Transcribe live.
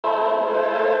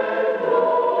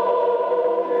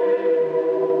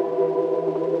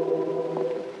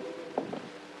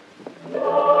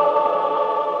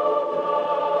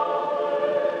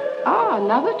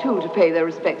another tool to pay their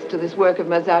respects to this work of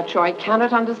Masaccio. I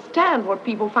cannot understand what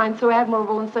people find so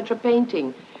admirable in such a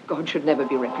painting. God should never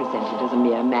be represented as a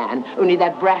mere man. Only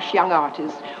that brash young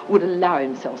artist would allow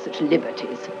himself such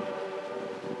liberties.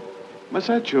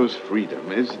 Masaccio's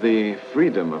freedom is the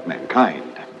freedom of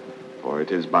mankind. For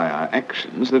it is by our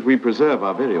actions that we preserve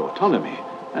our very autonomy.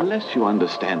 Unless you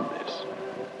understand this,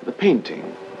 the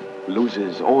painting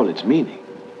loses all its meaning.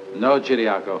 No,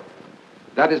 Ciriaco.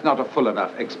 That is not a full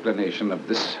enough explanation of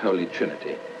this Holy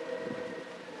Trinity.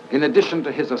 In addition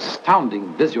to his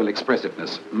astounding visual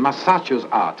expressiveness, Masaccio's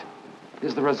art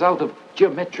is the result of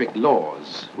geometric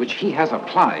laws which he has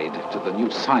applied to the new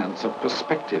science of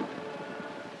perspective.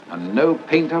 And no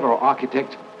painter or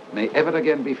architect may ever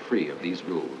again be free of these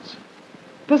rules.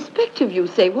 Perspective, you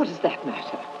say? What does that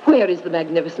matter? Where is the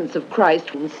magnificence of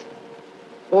Christ?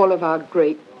 All of our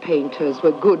great painters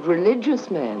were good religious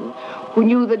men who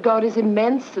knew that God is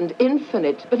immense and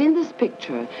infinite. But in this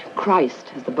picture, Christ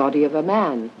has the body of a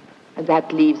man, and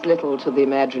that leaves little to the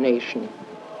imagination.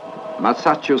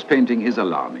 Masaccio's painting is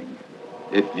alarming,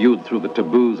 if viewed through the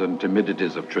taboos and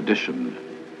timidities of tradition.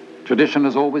 Tradition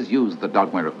has always used the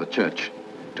dogma of the Church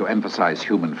to emphasize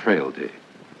human frailty.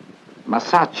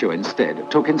 Masaccio, instead,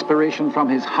 took inspiration from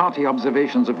his hearty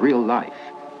observations of real life.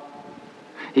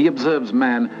 He observes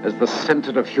man as the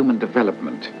center of human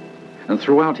development, and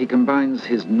throughout he combines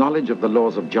his knowledge of the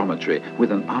laws of geometry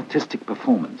with an artistic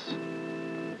performance.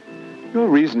 Your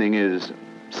reasoning is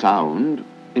sound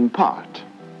in part.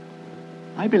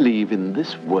 I believe in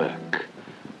this work,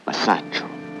 Masaccio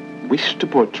wished to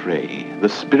portray the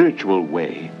spiritual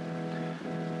way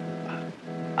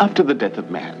after the death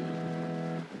of man.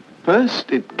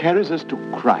 First, it carries us to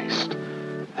Christ,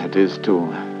 that is, to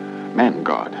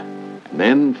man-God. And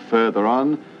then, further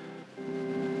on,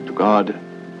 to God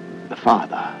the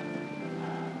Father,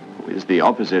 who is the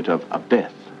opposite of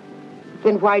death.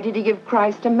 Then why did he give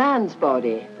Christ a man's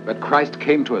body? But Christ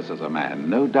came to us as a man.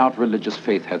 No doubt religious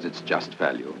faith has its just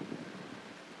value.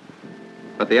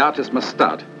 But the artist must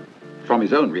start from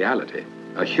his own reality,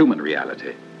 a human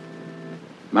reality.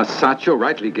 Masaccio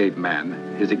rightly gave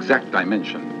man his exact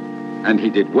dimension, and he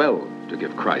did well to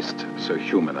give Christ so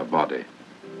human a body.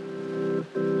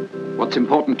 What's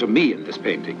important to me in this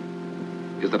painting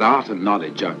is that art and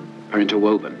knowledge are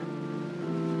interwoven.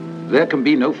 There can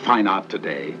be no fine art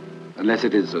today unless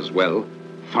it is as well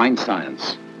fine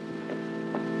science.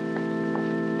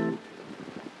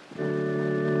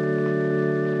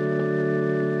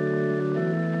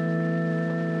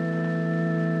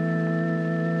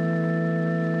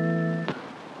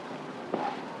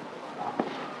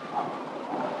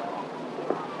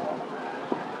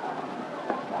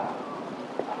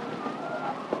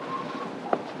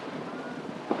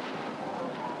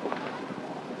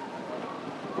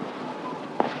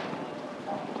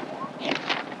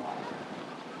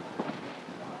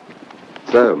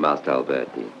 So, Master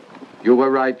Alberti. You were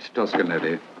right,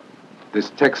 Toscanelli. This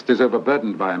text is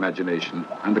overburdened by imagination,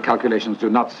 and the calculations do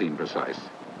not seem precise.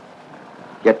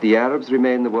 Yet the Arabs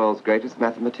remain the world's greatest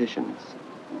mathematicians.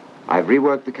 I've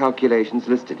reworked the calculations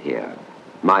listed here.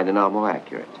 Mine are now more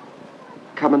accurate.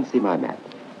 Come and see my map.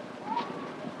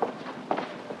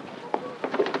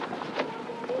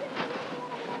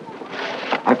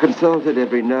 I've consulted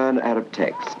every known Arab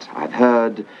text. I've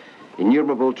heard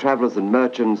innumerable travelers and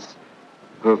merchants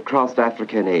who have crossed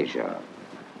Africa and Asia.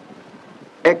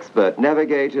 Expert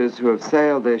navigators who have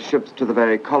sailed their ships to the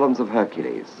very columns of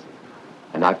Hercules.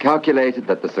 And I've calculated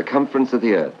that the circumference of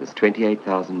the Earth is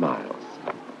 28,000 miles.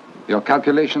 Your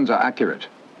calculations are accurate.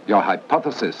 Your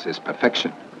hypothesis is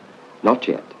perfection. Not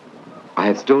yet. I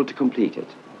have still to complete it.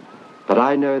 But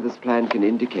I know this plan can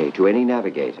indicate to any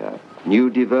navigator new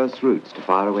diverse routes to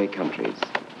faraway countries.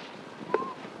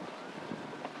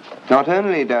 Not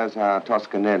only does our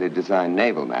Toscanelli design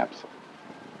naval maps,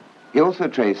 he also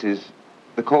traces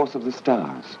the course of the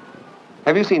stars.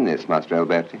 Have you seen this, Master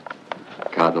Alberti?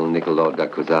 Cardinal Niccolò da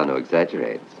Cusano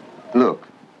exaggerates. Look,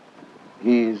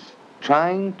 he's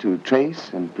trying to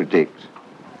trace and predict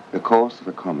the course of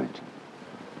a comet.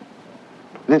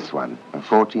 This one, of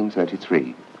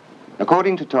 1433.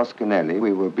 According to Toscanelli,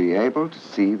 we will be able to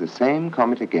see the same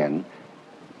comet again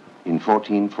in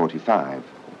 1445.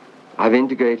 I've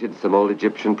integrated some old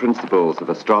Egyptian principles of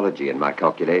astrology in my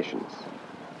calculations.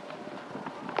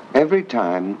 Every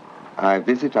time I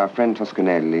visit our friend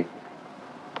Toscanelli,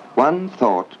 one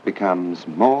thought becomes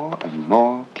more and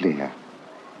more clear.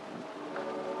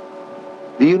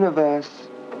 The universe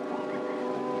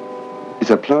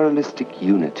is a pluralistic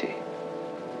unity.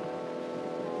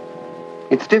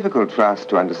 It's difficult for us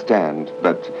to understand,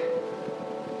 but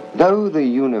though the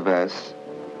universe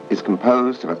is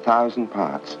composed of 1,000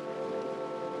 parts,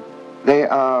 They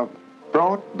are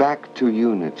brought back to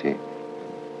unity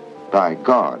by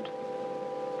God,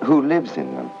 who lives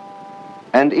in them.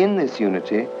 And in this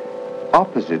unity,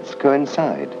 opposites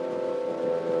coincide.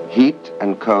 Heat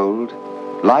and cold,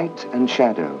 light and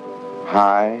shadow,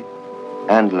 high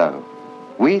and low.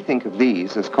 We think of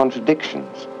these as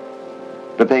contradictions,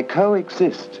 but they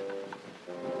coexist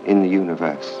in the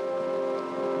universe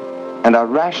and are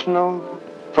rational,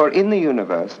 for in the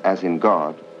universe, as in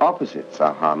God, opposites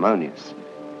are harmonious,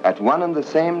 at one and the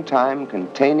same time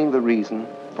containing the reason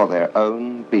for their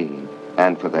own being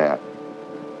and for their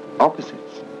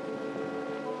opposites.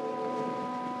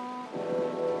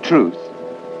 Truth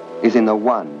is in the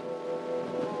one,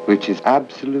 which is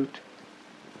absolute,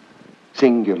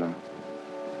 singular,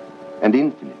 and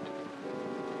infinite.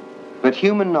 But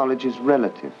human knowledge is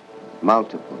relative,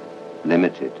 multiple,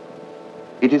 limited.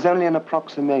 It is only an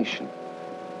approximation,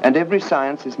 and every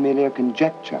science is merely a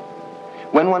conjecture.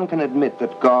 When one can admit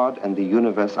that God and the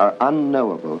universe are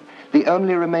unknowable, the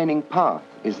only remaining path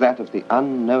is that of the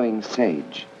unknowing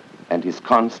sage and his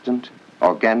constant,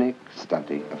 organic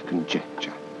study of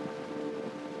conjecture.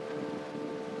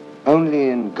 Only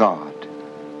in God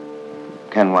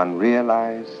can one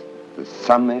realize the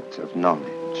summit of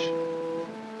knowledge,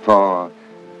 for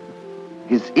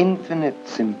his infinite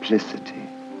simplicity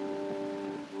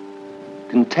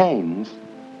contains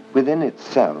within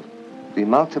itself the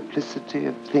multiplicity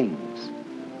of things.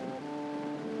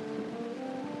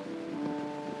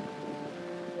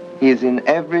 He is in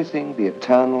everything the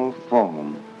eternal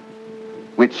form,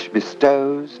 which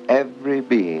bestows every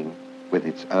being with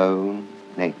its own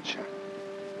nature.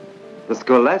 The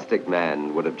scholastic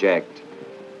man would object,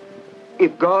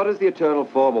 if God is the eternal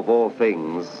form of all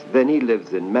things, then he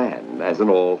lives in man, as in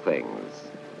all things.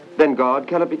 Then God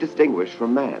cannot be distinguished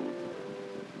from man.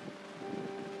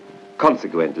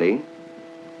 Consequently,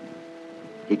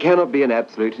 he cannot be an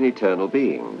absolute and eternal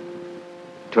being.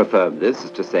 To affirm this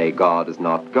is to say God is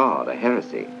not God, a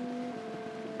heresy.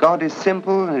 God is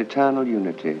simple and eternal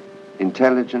unity,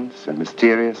 intelligence and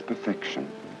mysterious perfection.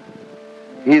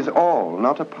 He is all,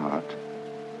 not a part.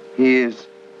 He is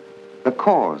the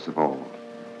cause of all.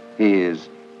 He is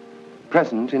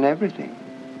present in everything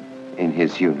in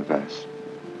his universe.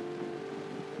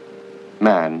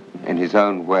 Man, in his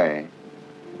own way,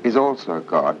 is also a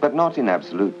God, but not in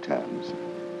absolute terms.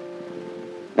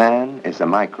 Man is a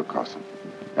microcosm,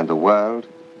 and the world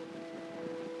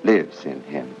lives in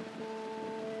him.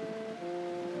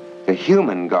 The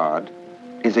human God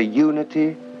is a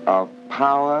unity of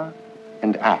power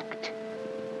and act,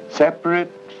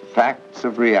 separate facts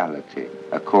of reality,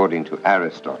 according to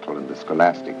Aristotle and the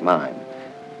scholastic mind,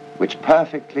 which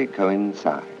perfectly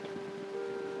coincide.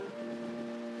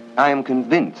 I am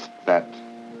convinced that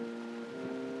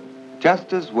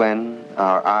just as when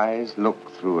our eyes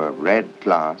look through a red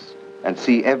glass and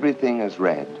see everything as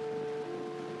red,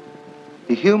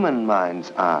 the human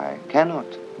mind's eye cannot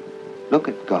look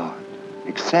at God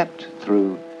except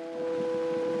through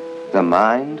the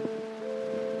mind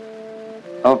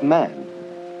of man.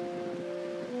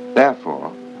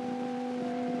 Therefore,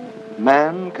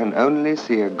 man can only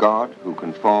see a God who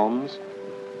conforms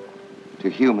to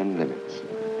human limits.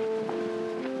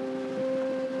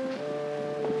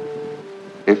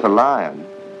 If a lion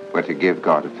were to give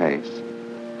God a face,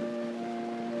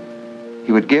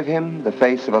 he would give him the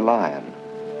face of a lion.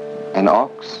 An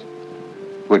ox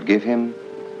would give him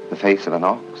the face of an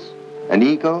ox. An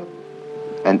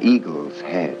eagle's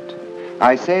head.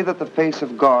 I say that the face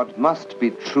of God must be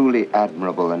truly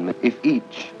admirable, and if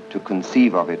each, to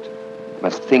conceive of it,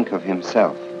 must think of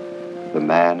himself, the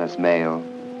man as male,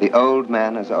 the old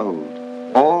man as old,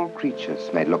 all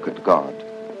creatures may look at God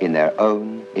in their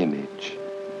own image.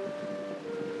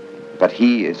 But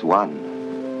he is one,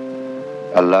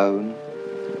 alone,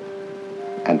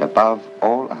 and above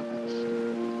all others.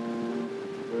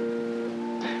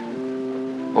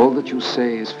 All that you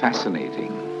say is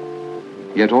fascinating,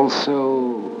 yet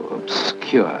also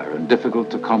obscure and difficult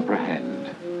to comprehend.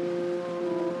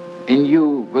 In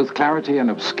you, both clarity and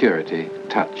obscurity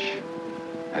touch.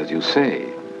 As you say,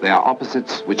 they are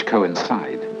opposites which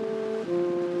coincide.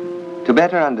 To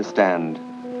better understand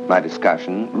my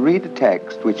discussion, read a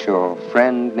text which your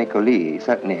friend Nicoli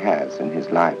certainly has in his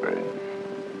library.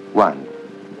 1,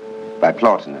 by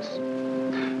Plotinus.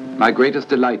 My greatest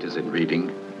delight is in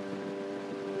reading.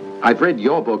 I've read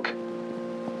your book,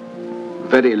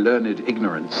 Very Learned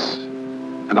Ignorance,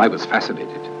 and I was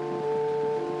fascinated.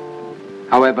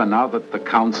 However, now that the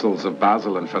councils of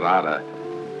Basel and Ferrara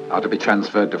are to be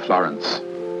transferred to Florence,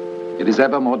 it is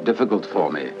ever more difficult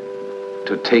for me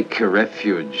to take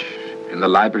refuge in the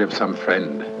library of some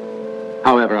friend.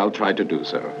 However, I'll try to do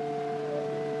so.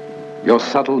 Your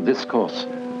subtle discourse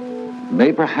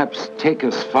may perhaps take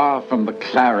us far from the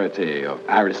clarity of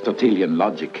Aristotelian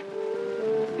logic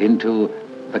into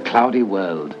the cloudy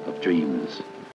world of dreams.